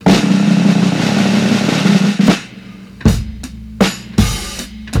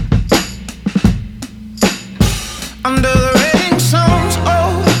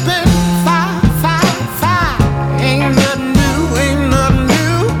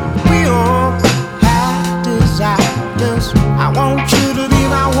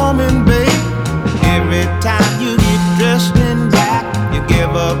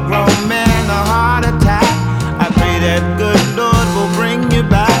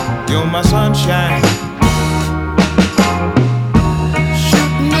You're my sunshine.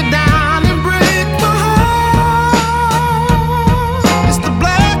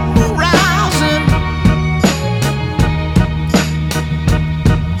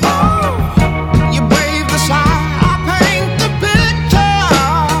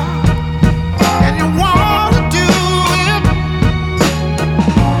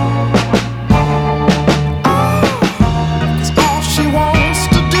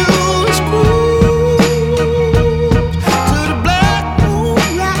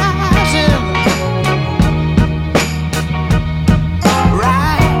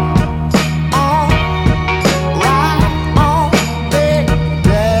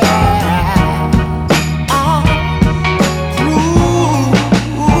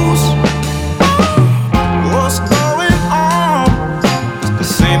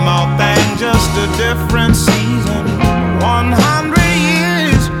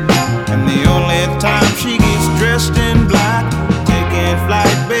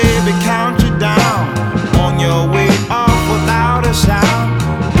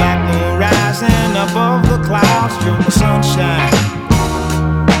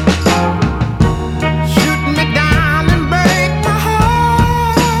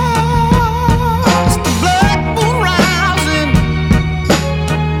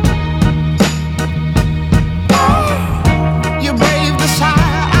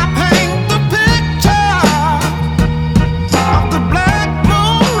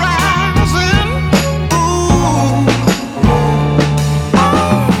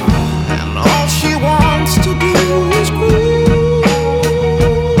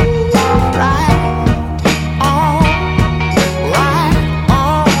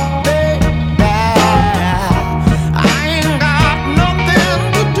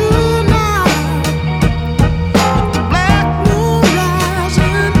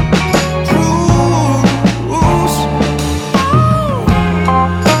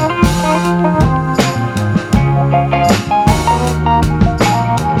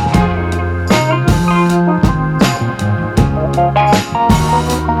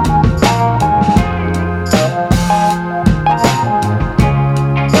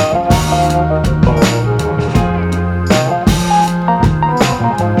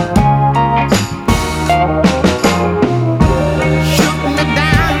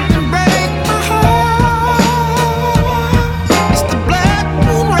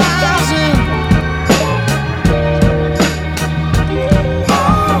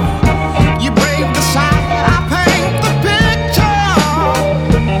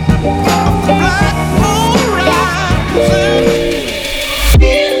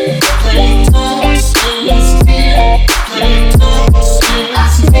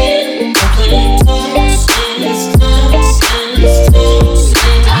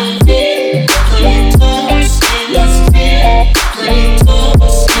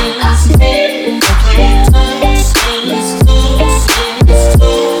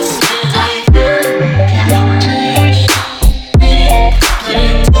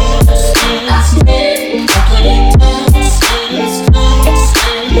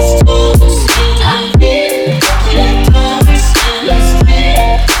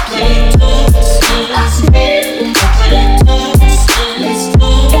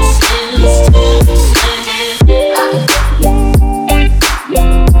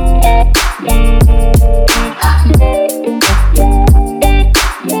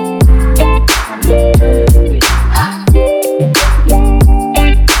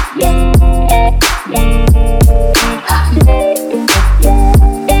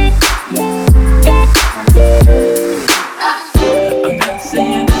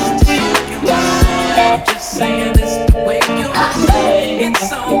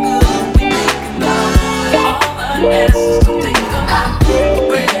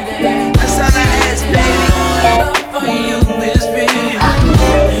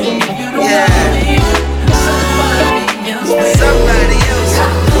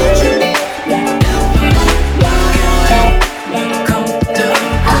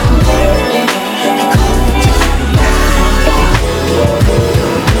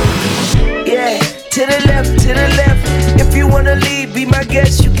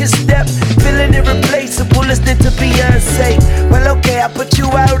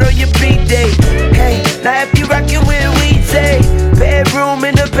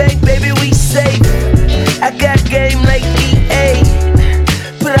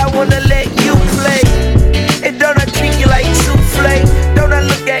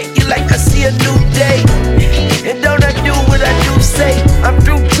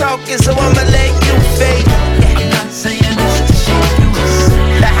 talking, so I'ma let you fade. I'm not saying this to shake you.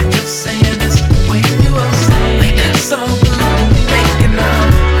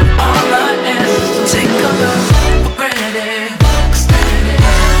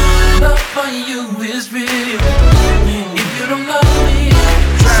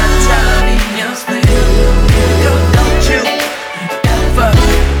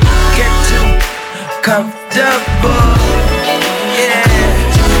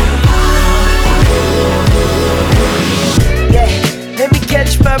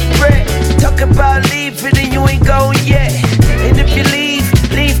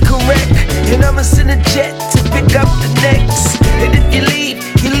 a jet to pick up the next. And if you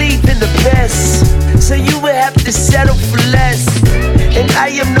leave in the best. So you would have to settle for less. And I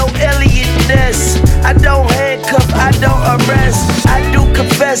am no Elliot Ness. I don't handcuff, I don't arrest. I do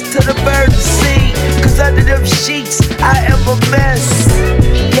confess to the birds of sea. Cause under them sheets, I am a mess.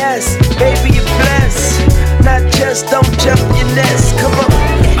 Yes, baby, you're blessed. Not just don't jump your nest. Come on.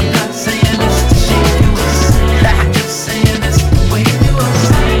 I'm not saying this to shake you up. I'm just saying this to wake you up.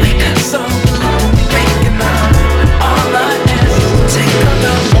 We got so good when we making out. All I ask is take a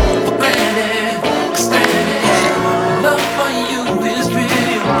love for granted. Cause granted, love for you is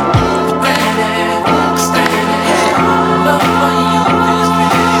real. For granted, cause granted, love for you is real.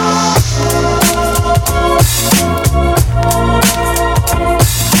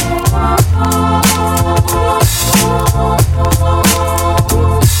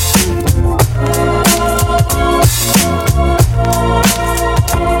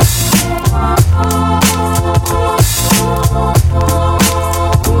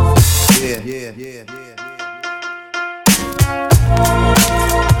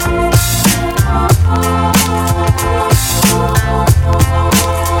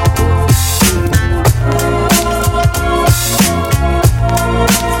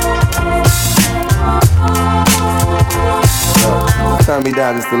 Turn me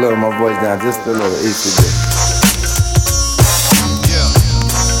down just a little, my voice down just a little, each of this.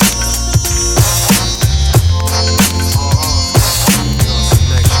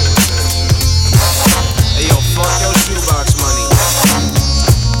 Hey yo, fuck your shoebox money.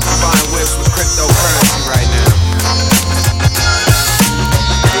 I'm buying whips with cryptocurrency right now.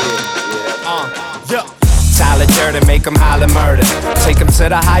 Tyler Durden, make them holler murder. Take them to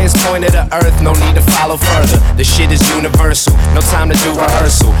the highest point of the earth, no need to follow further. The shit is universal, no time to do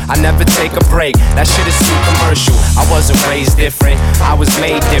rehearsal. I never take a break, that shit is too commercial. I wasn't raised different, I was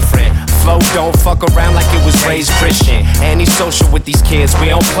made different. Flow don't fuck around like it was raised Christian. Antisocial with these kids,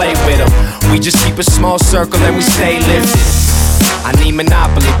 we don't play with them. We just keep a small circle and we stay lifted. I need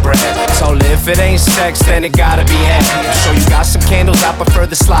Monopoly bread. Told her if it ain't sex, then it gotta be head. So you got some candles, I prefer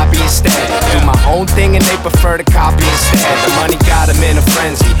the sloppy instead. Do my own thing and they prefer to copy instead. The money got them in a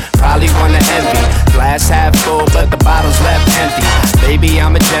frenzy, probably wanna envy. Glass half full, but the bottle's left empty. Baby,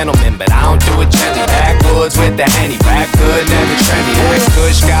 I'm a gentleman, but I don't do it gently. Backwoods with the Henny, back good, never trendy. That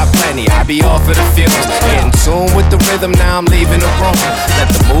Kush got plenty, I be off of the fumes. Getting tuned with the rhythm, now I'm leaving the room. Let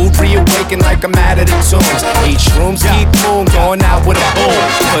the mood reawaken like I'm out of the tombs. Each room's keep moon, going out with a boom.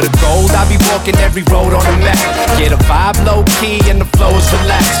 For the gold, I be walking every road on the map. Get a vibe low key and the flow is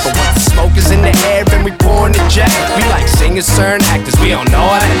relaxed. But once the smoke is in the air and we pouring the jet, we like singers, certain actors, we don't know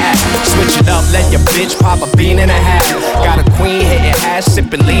how to act. Switch it up, let your bitch pop a bean and a half. Got a queen hitting ass,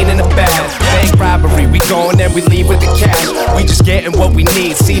 sipping lean in the bath. Bank robbery, we going and we leave with the cash. We just getting what we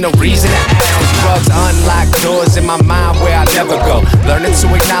need, see no reason to ask. Cause drugs unlock doors in my mind where I never go. Learning to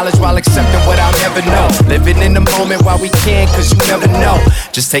acknowledge while accepting what I'll never know. Living in the moment while we can, cause you never know.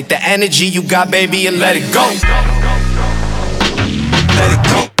 Just take the energy you got, baby, and let it go. Let it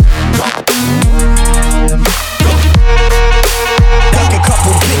go. Take a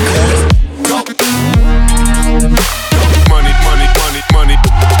couple Bitcoins. Money, money, money, money.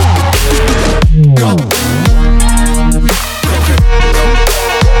 Go.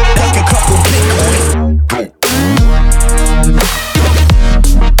 Take a couple Bitcoins.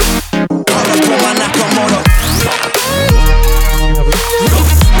 Call up for my Nakamoto.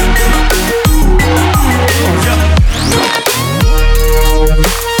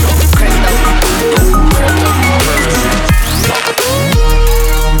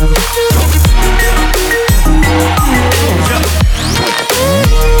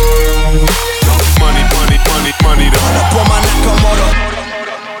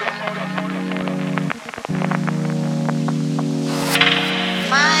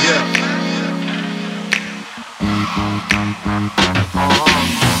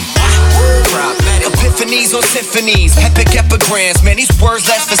 Epiphanies on symphonies, epic epigrams, man, these words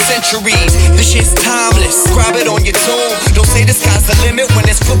last for centuries. This shit's timeless, scribe it on your tomb. Don't say the sky's the limit when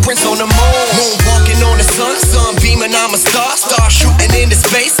there's footprints on the moon. Moon walking on the sun, sun beaming, I'm a star. Star shooting into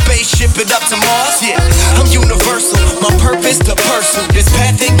space, spaceship it up to Mars. Yeah, I'm universal, my purpose to pursue this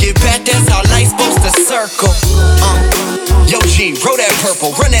path and get back, that's how life's supposed to circle. Yo G, roll that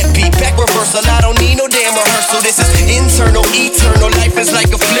purple, run that beat, back reversal. I don't need no damn rehearsal. This is internal, eternal. Life is like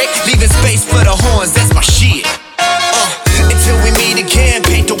a flick, leaving space for the horns. That's my shit. Until we meet again,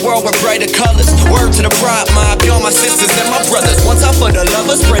 paint the world with brighter colors. Word to the pride mob, y'all my sisters and my brothers. Once I for the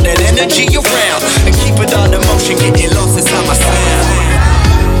lovers, spread that energy around and keep it all in motion, getting lost inside my sound.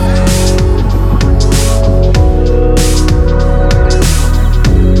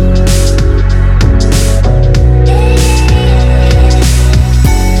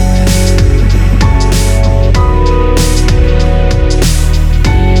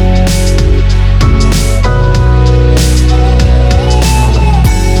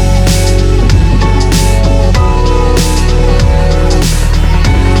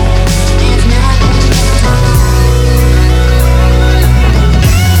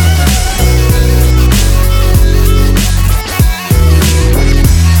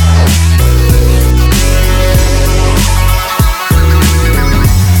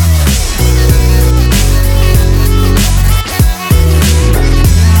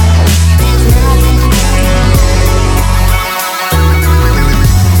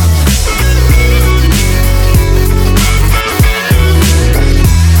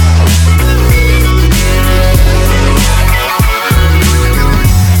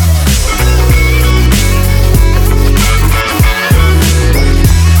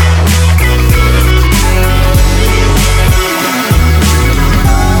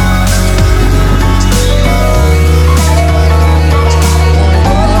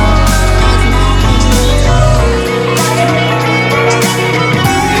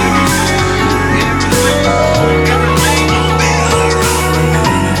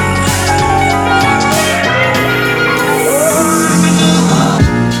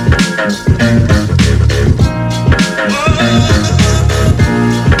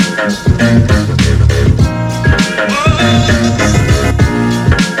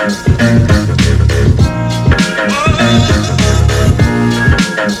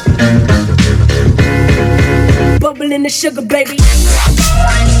 sugar, baby.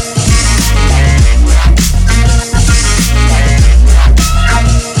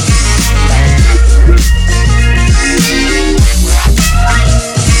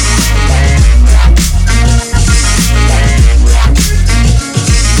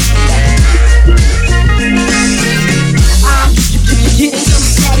 Getting some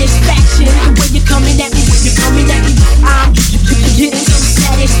satisfaction the way you're coming at me, when you're coming at me. I'm getting some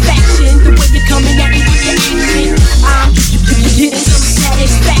satisfaction the way you're coming at me with your action. I'm getting some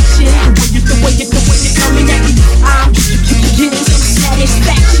satisfaction the way you're coming at me. I'm getting some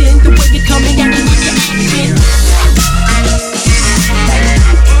satisfaction the way you're coming at me with your action.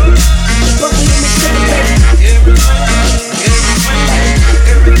 Bumpin' in the sugar, baby.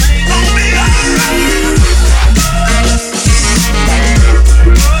 Everything gon' be alright.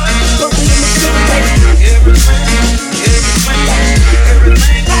 Bumpin' in the sugar, baby.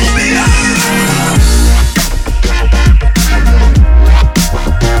 Everything gon' be alright.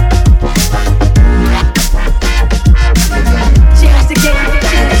 Change the game,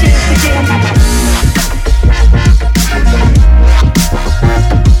 change the game.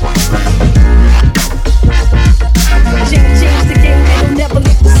 Change the game, it'll never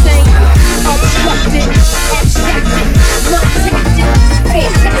look the same. Obstructed, abstracted, not tactic,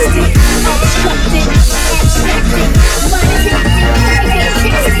 fantastic. Obstructed, abstracted, not tactic,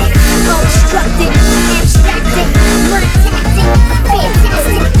 fantastic. Obstructed, abstracted, not tactic,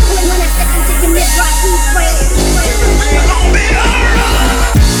 fantastic. When I step into your mid-rock, you pray. Gon' be alright.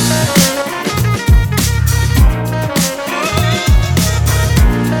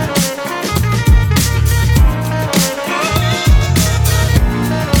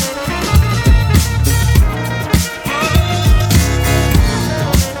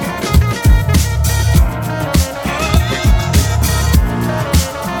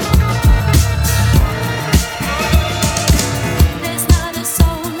 There's not a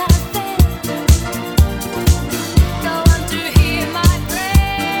soul out there. No one to hear my prayer.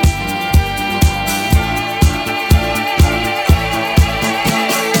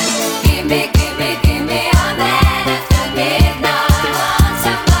 Give me all that after midnight. Want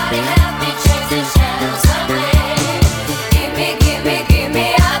somebody help me chase the shadows away. Give me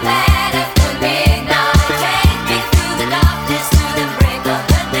all that after midnight. Take me through the darkness to the break of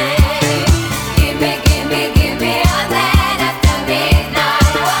the day. Give me all that after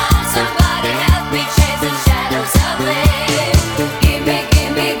midnight. Want somebody help me chase the shadows away. Give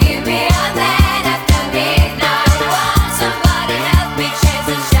me all that after midnight. Want somebody help me chase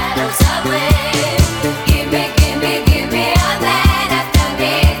the shadows away.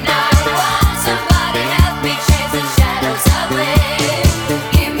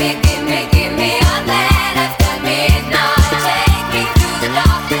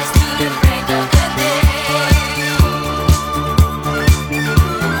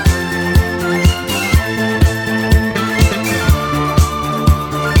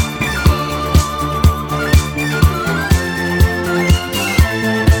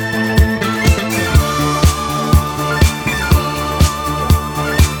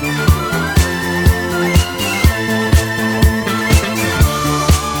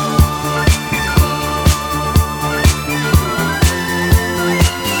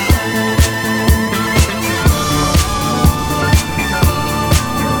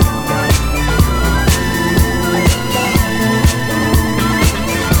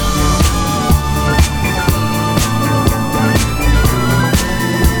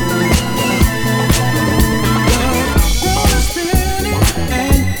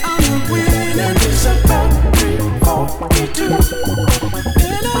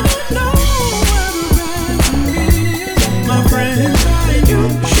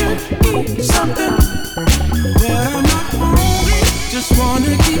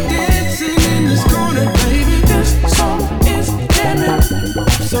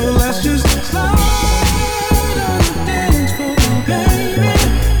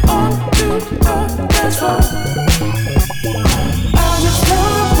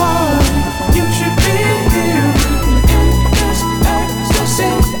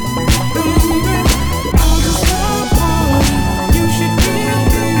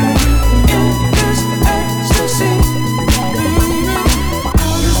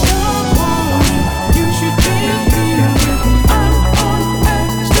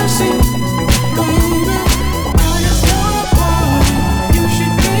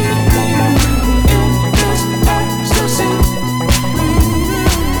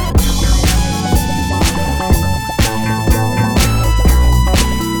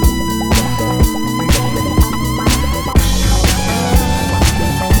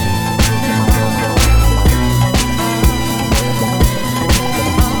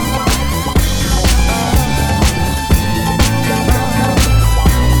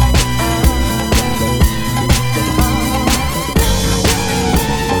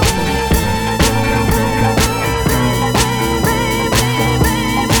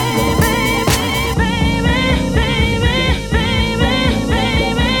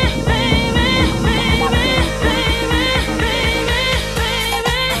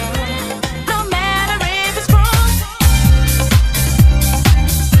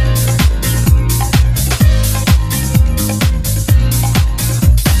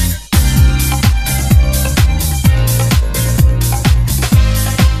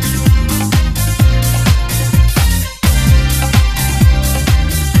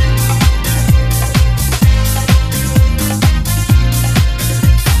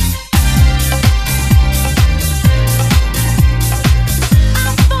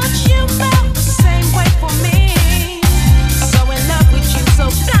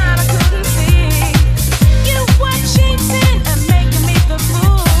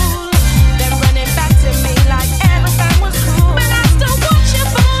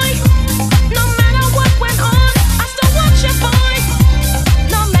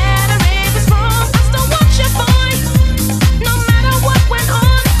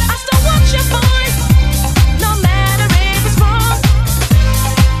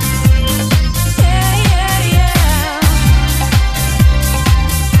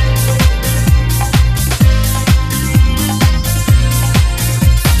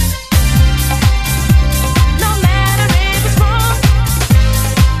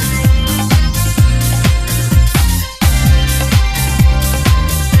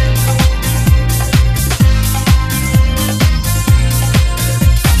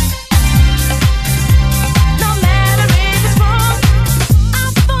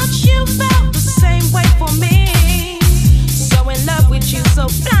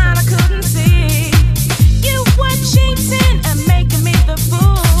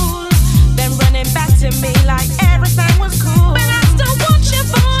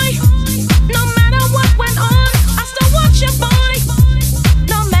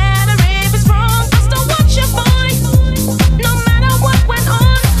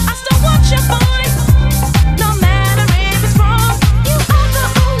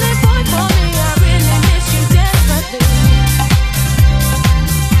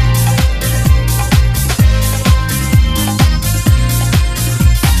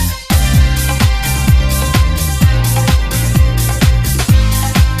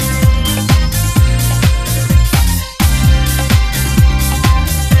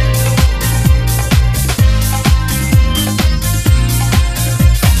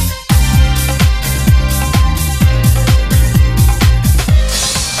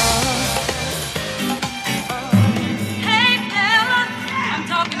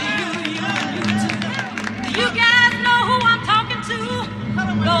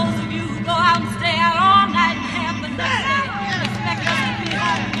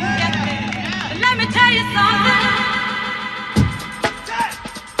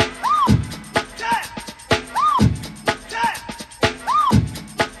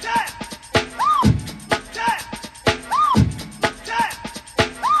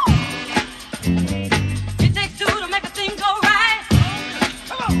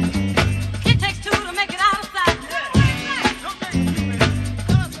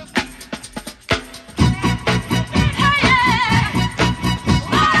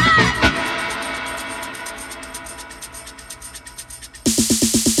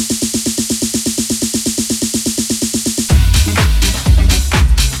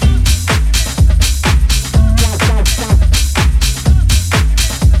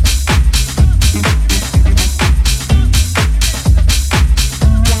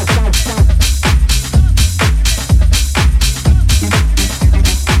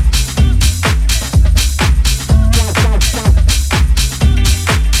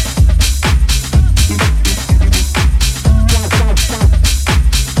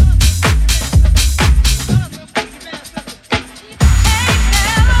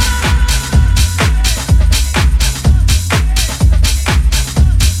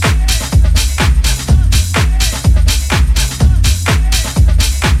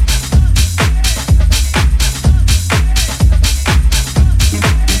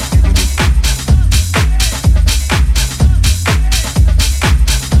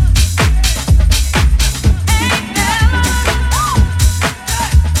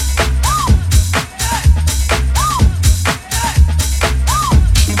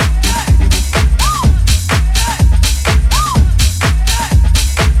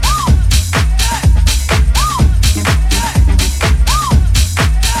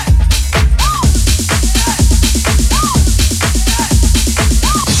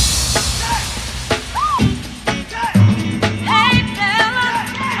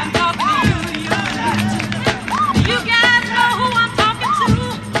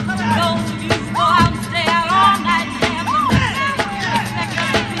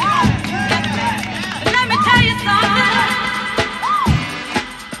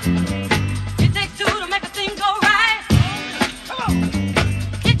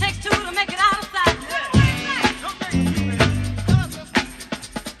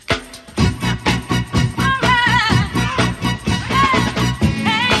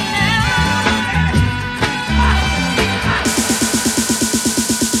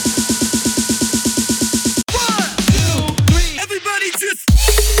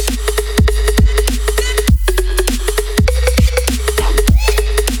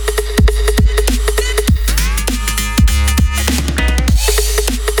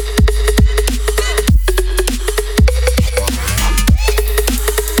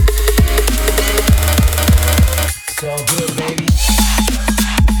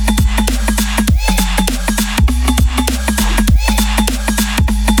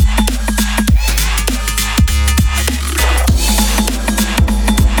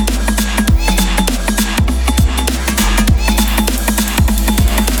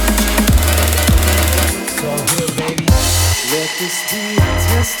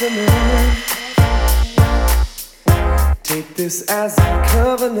 testament. Take this as a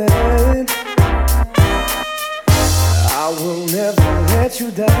covenant. I will never let you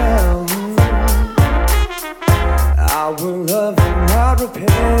down. I will love and not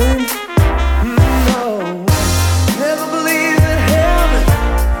repent. No, never believe that heaven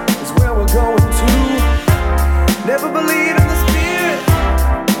is where we're going to. Never believe in the spirit,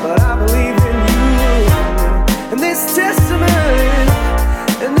 but I believe in you. And this testament,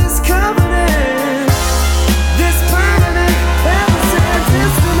 and this covenant, this permanent, ever-sad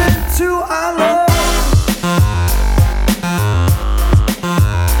testament to our love.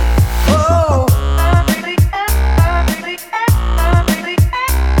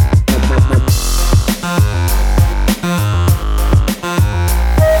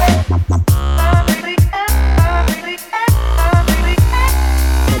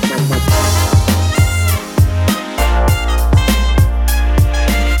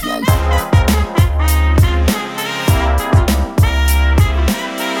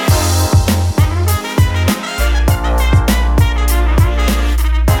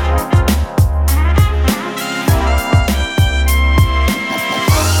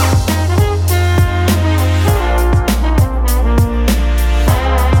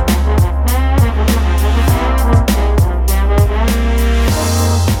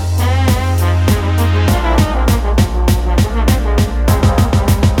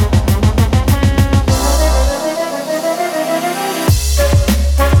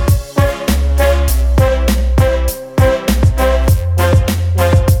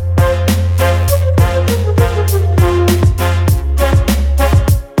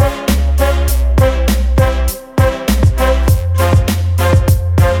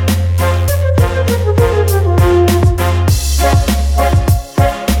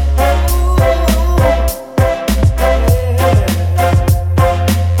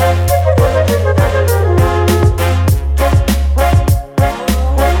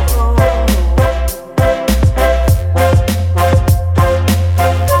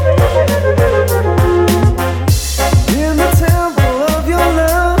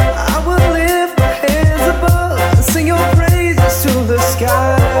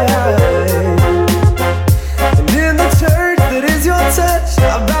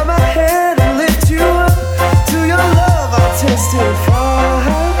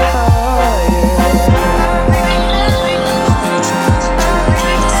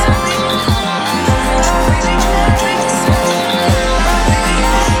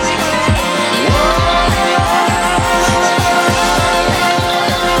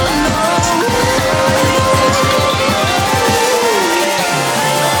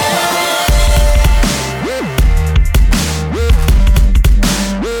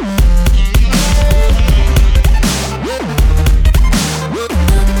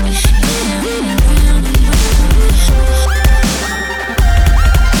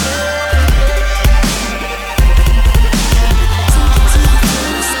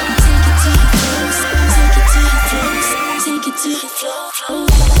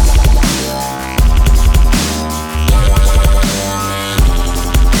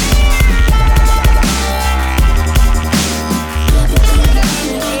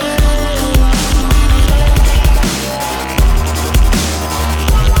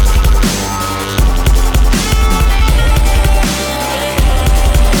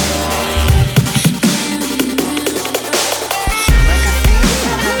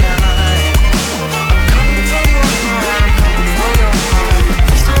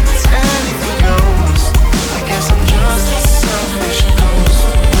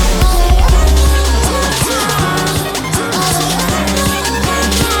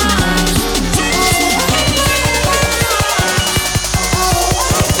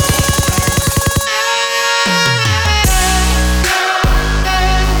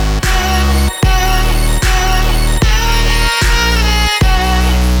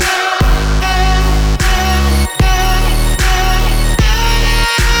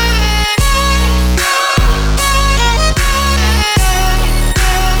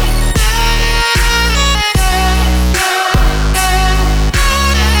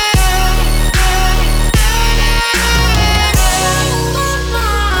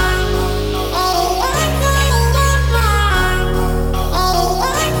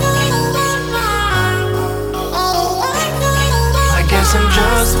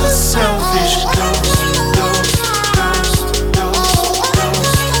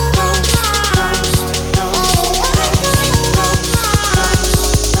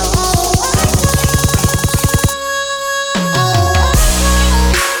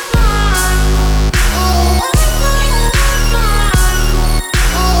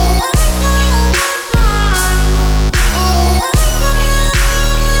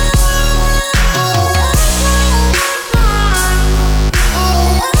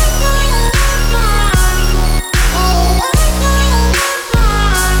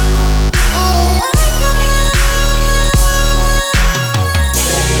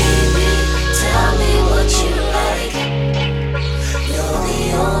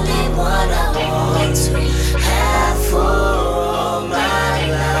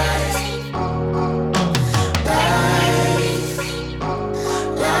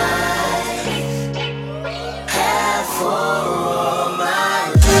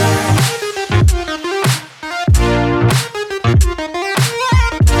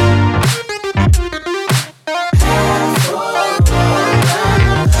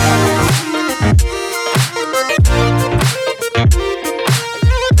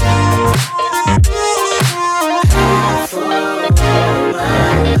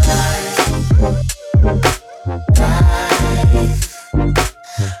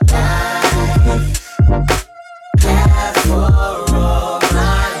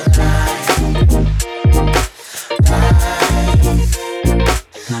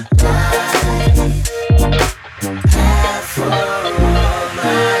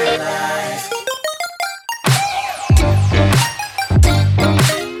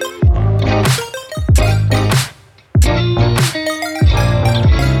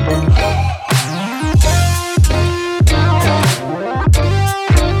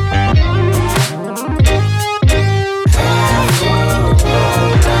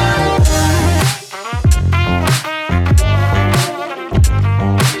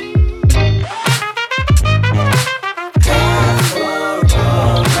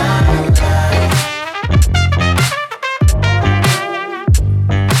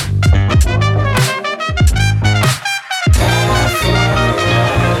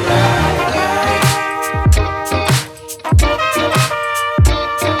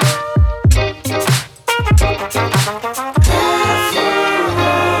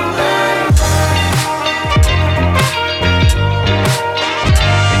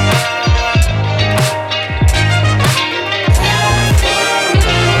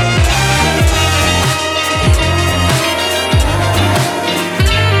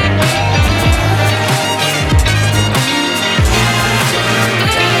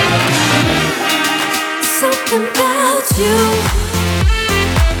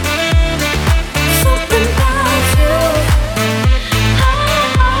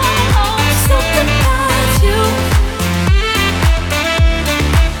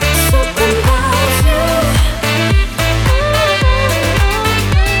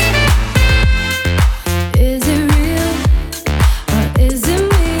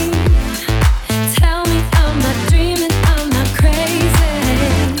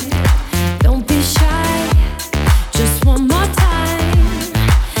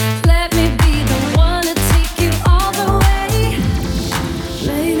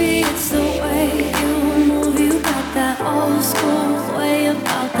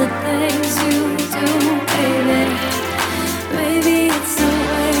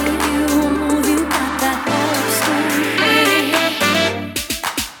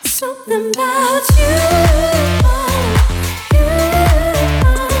 something about you.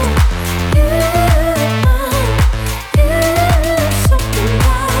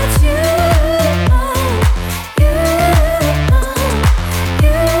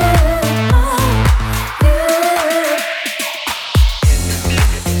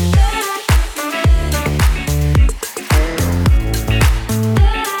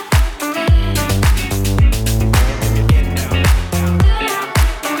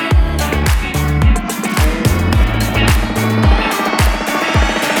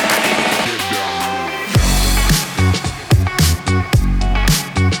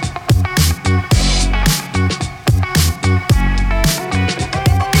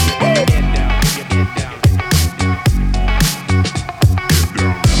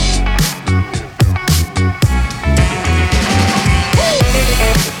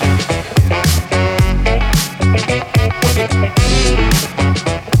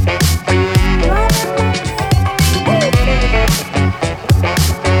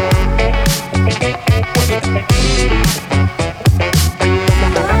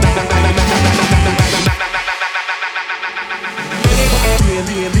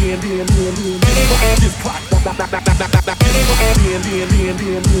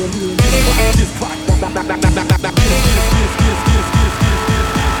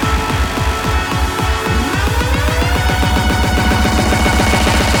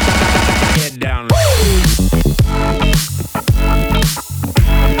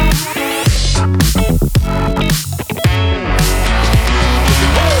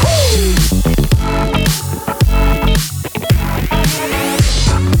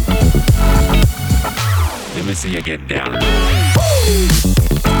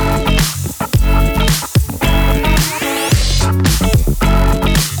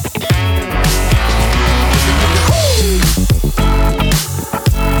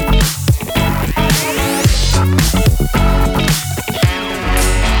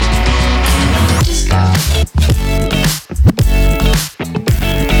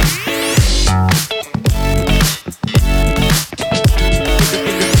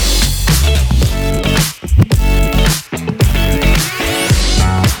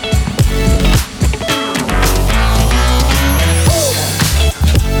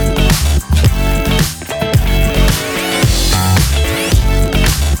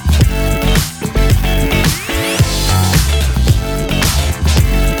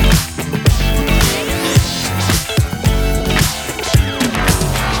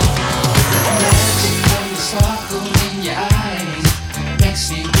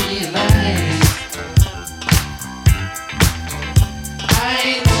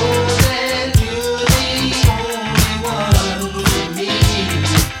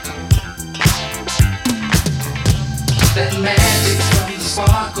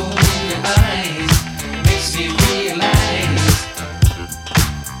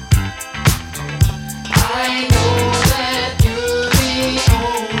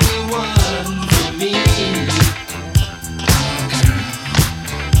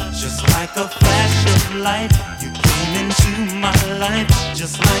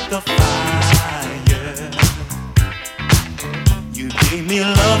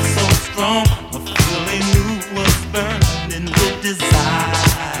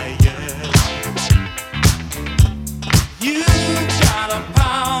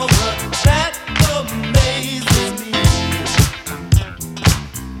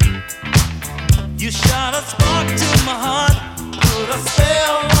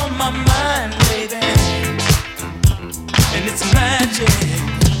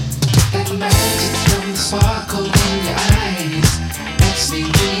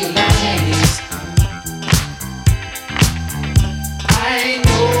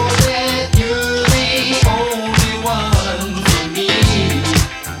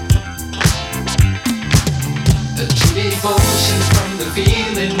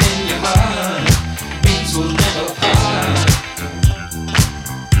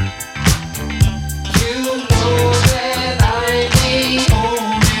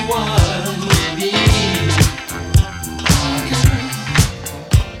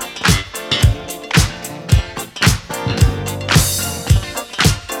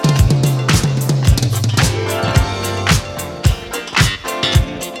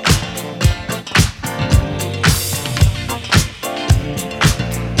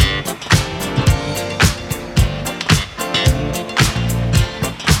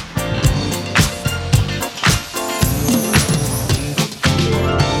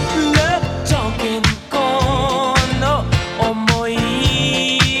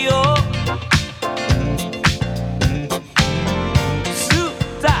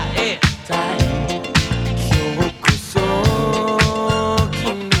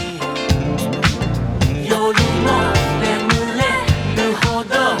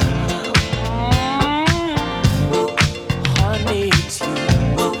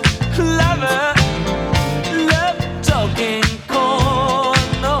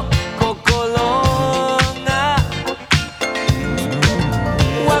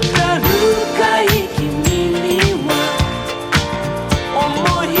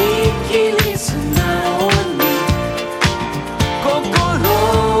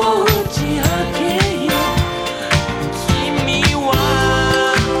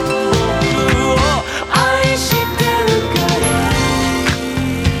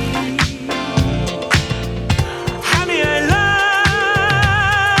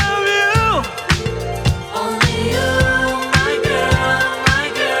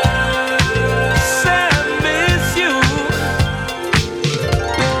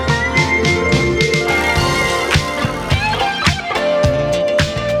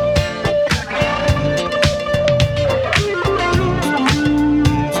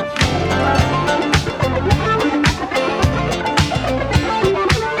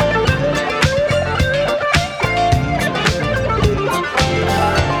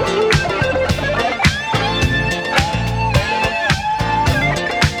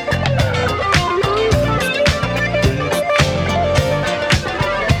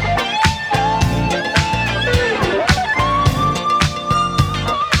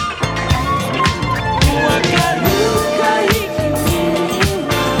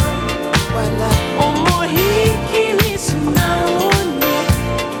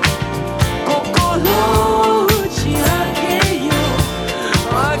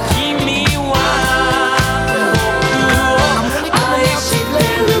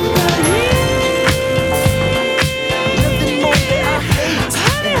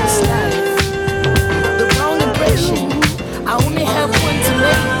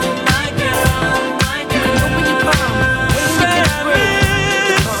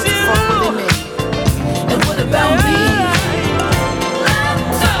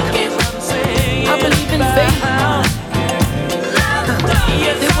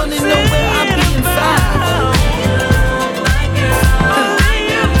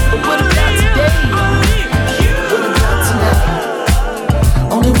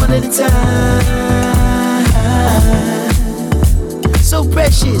 one at a time. So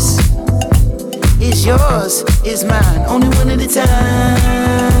precious. It's yours, it's mine, only one at a time.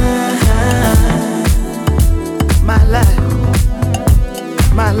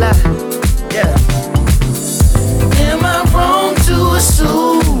 My life, yeah. Am I wrong to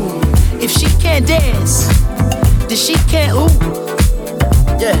assume if she can't dance, then she can't ooh?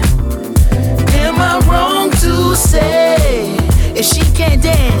 Yeah. Am I wrong to say if she can't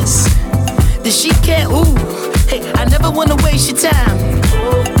dance, then she can't ooh? Hey, I never wanna waste your time.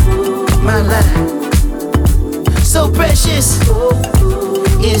 My life, so precious.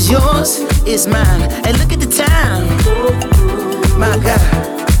 Is yours, is mine. And look at the time. My God,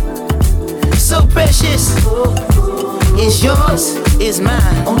 so precious. Is yours, is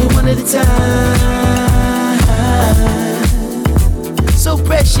mine. Only one at a time. So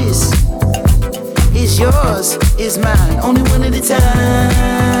precious. Is yours, is mine. Only one at a time.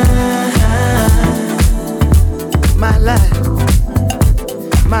 My life.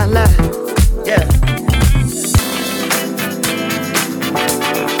 My life, yeah.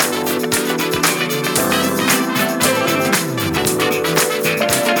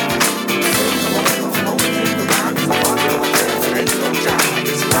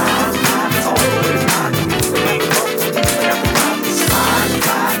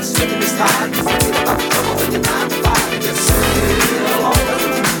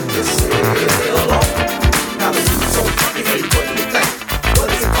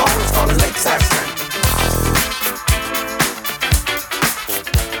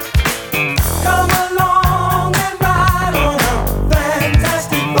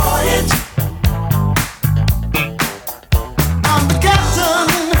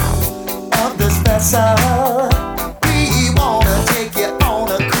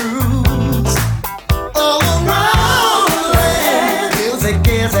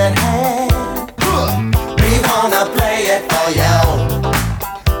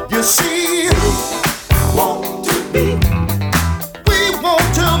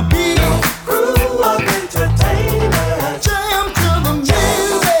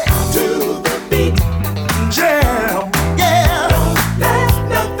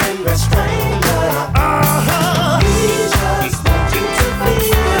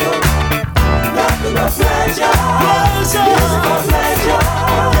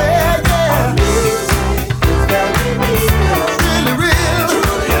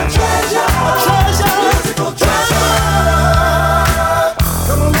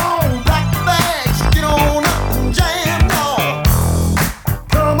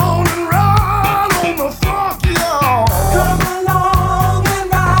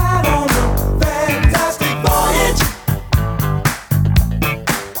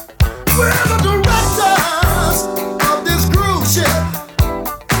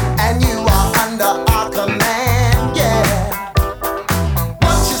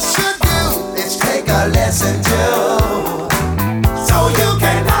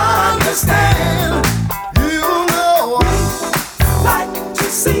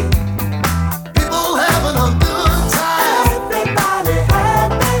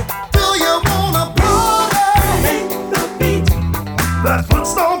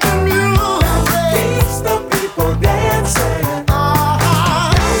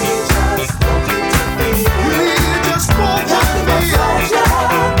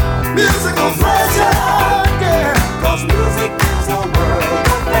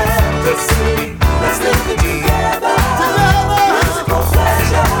 Let's live it together. Musical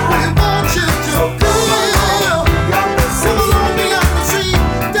pleasure.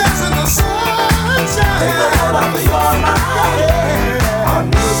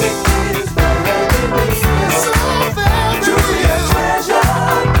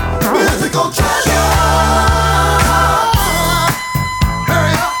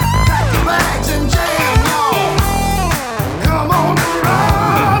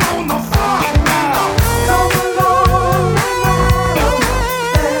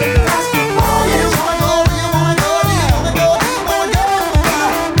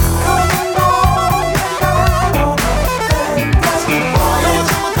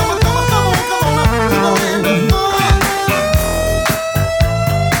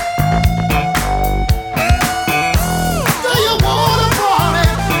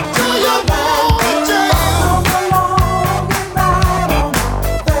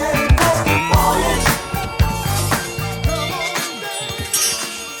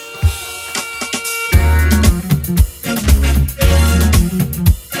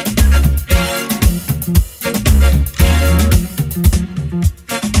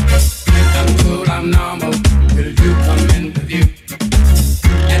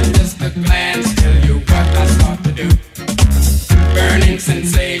 glance tell you what I start to do. Burning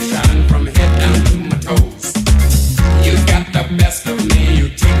sensation from head down to my toes. You got the best of me, you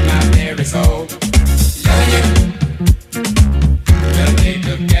take my very soul. Loving you, we'll be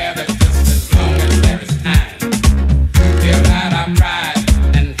together just as long as there is time. Feel that our pride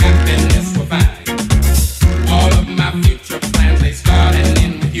and happiness will find. All of my future plans, they starting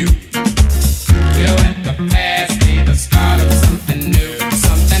in with you. We'll let the past be the start of something new,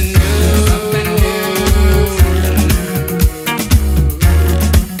 something new, something new, something new.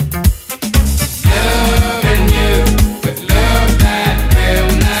 Loving you with love that will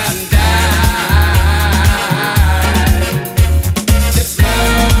not die. This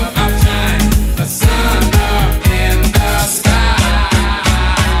love outshine the sun up in the sky.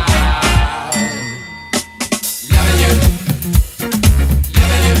 Loving you,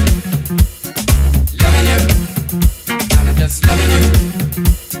 loving you, loving you. I'm just loving you.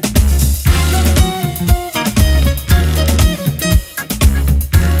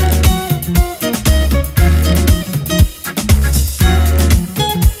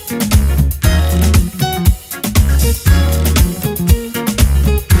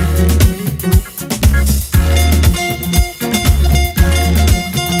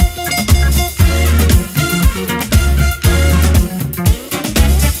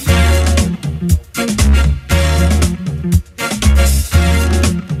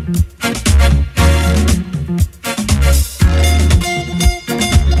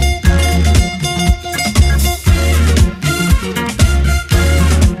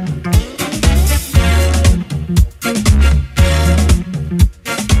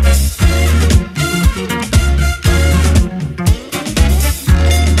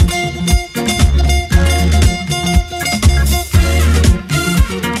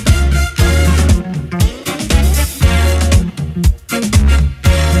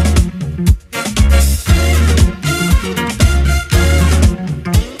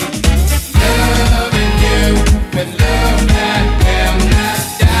 Loving you with love that will not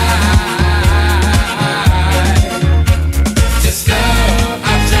die. This love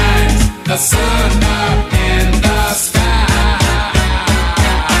outshines the sun up in the sky.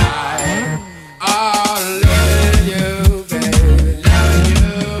 Oh, loving you, baby, loving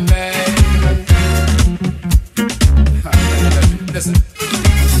you, baby. Listen.